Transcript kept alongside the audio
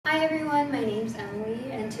Hi everyone, my name's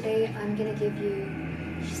Emily and today I'm going to give you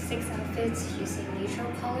 6 outfits using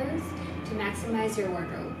neutral colors to maximize your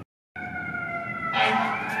wardrobe. Yes,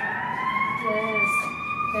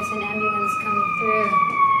 there's an ambulance coming through.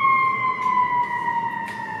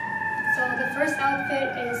 So the first outfit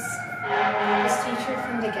is this t-shirt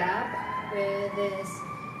from The Gap with this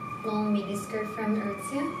long midi skirt from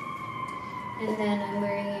Aritzia. And then I'm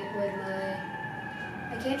wearing it with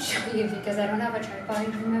I can't show you because I don't have a tripod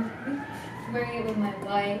in front of me. I'm wearing it with my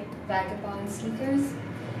white vagabond sneakers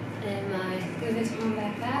and my Louis Vuitton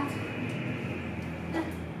backpack.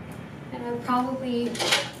 And I'll probably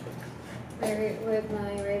wear it with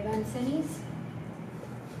my Ray-Ban Sunnies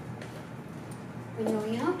when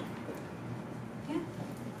going out. Yeah,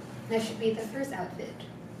 that should be the first outfit.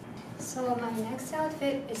 So my next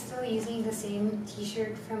outfit is still using the same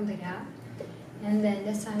t-shirt from The Gap. And then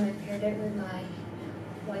this time I paired it with my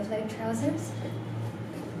white leg trousers.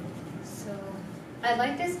 So I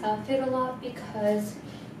like this outfit a lot because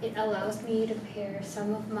it allows me to pair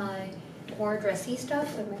some of my more dressy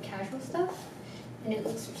stuff with my casual stuff, and it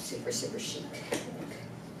looks super chic.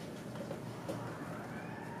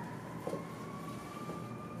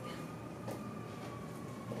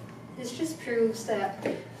 This just proves that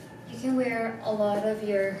you can wear a lot of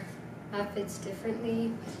your outfits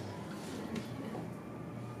differently.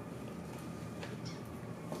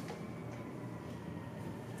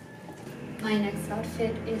 My next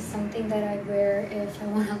outfit is something that I wear if I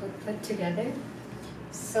want to look put together.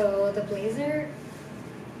 So the blazer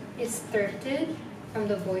is thrifted from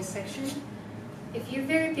the boys section. If you're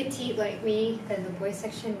very petite like me, then the boys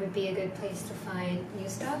section would be a good place to find new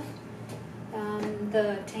stuff.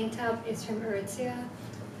 The tank top is from Aritzia.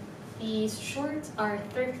 These shorts are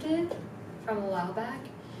thrifted from a while back.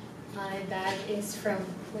 My bag is from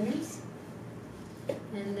Winners.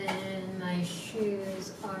 And then my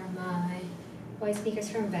shoes are my white sneakers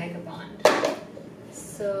from Vagabond.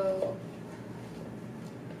 So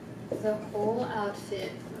the whole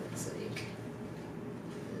outfit looks like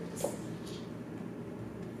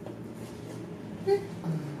this.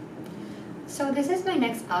 So this is my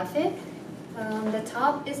next outfit. The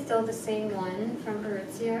top is still the same one from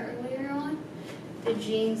Aritzia earlier on. The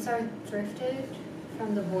jeans are thrifted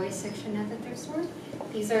from the boys section at the thrift store.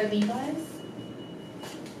 These are Levi's.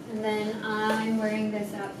 And then I'm wearing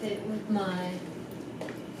this outfit with my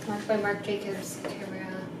Marc by Marc Jacobs camera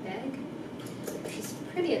bag, which is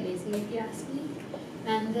pretty amazing if you ask me.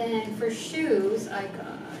 And then for shoes, I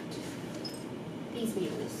got these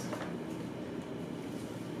heels,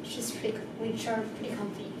 which are pretty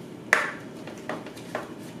comfy.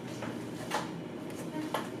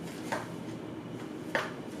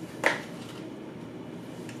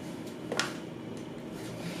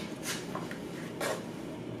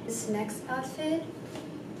 This next outfit,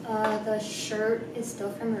 the shirt is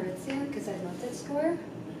still from Aritzia because I love that store.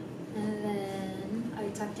 And then I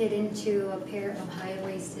tucked it into a pair of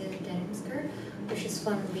high-waisted denim skirt, which is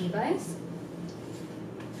from Levi's.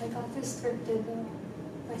 I got this thrifted though.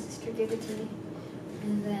 My sister gave it to me.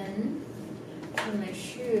 And then for my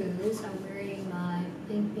shoes, I'm wearing my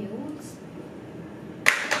pink mules.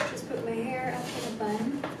 Just put my hair up in a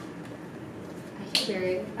bun.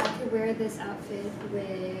 I could wear this outfit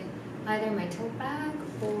with either my tote bag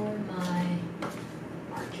or my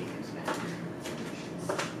Marc Jacobs bag.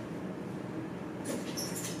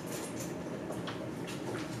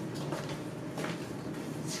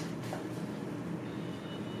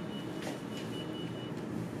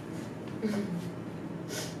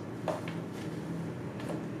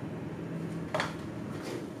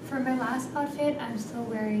 For my last outfit, I'm still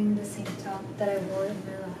wearing the same top that I wore in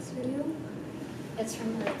my last video. It's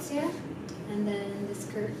from Aritzia, and then the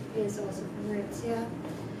skirt is also from Aritzia.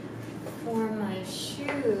 For my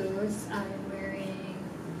shoes, I'm wearing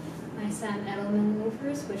my Sam Edelman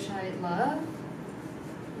loafers, which I love.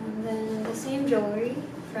 And then the same jewelry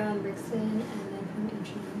from Brixton and then from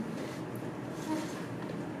H&M.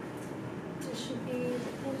 This should be it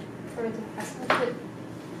for the last outfit.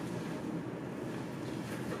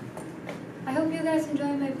 I hope you guys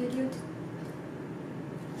enjoyed my video.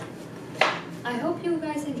 I hope you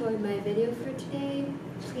guys enjoyed my video for today.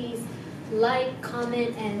 Please like,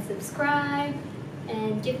 comment, and subscribe,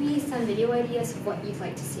 and give me some video ideas of what you'd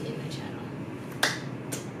like to see in my channel.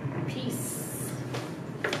 Peace.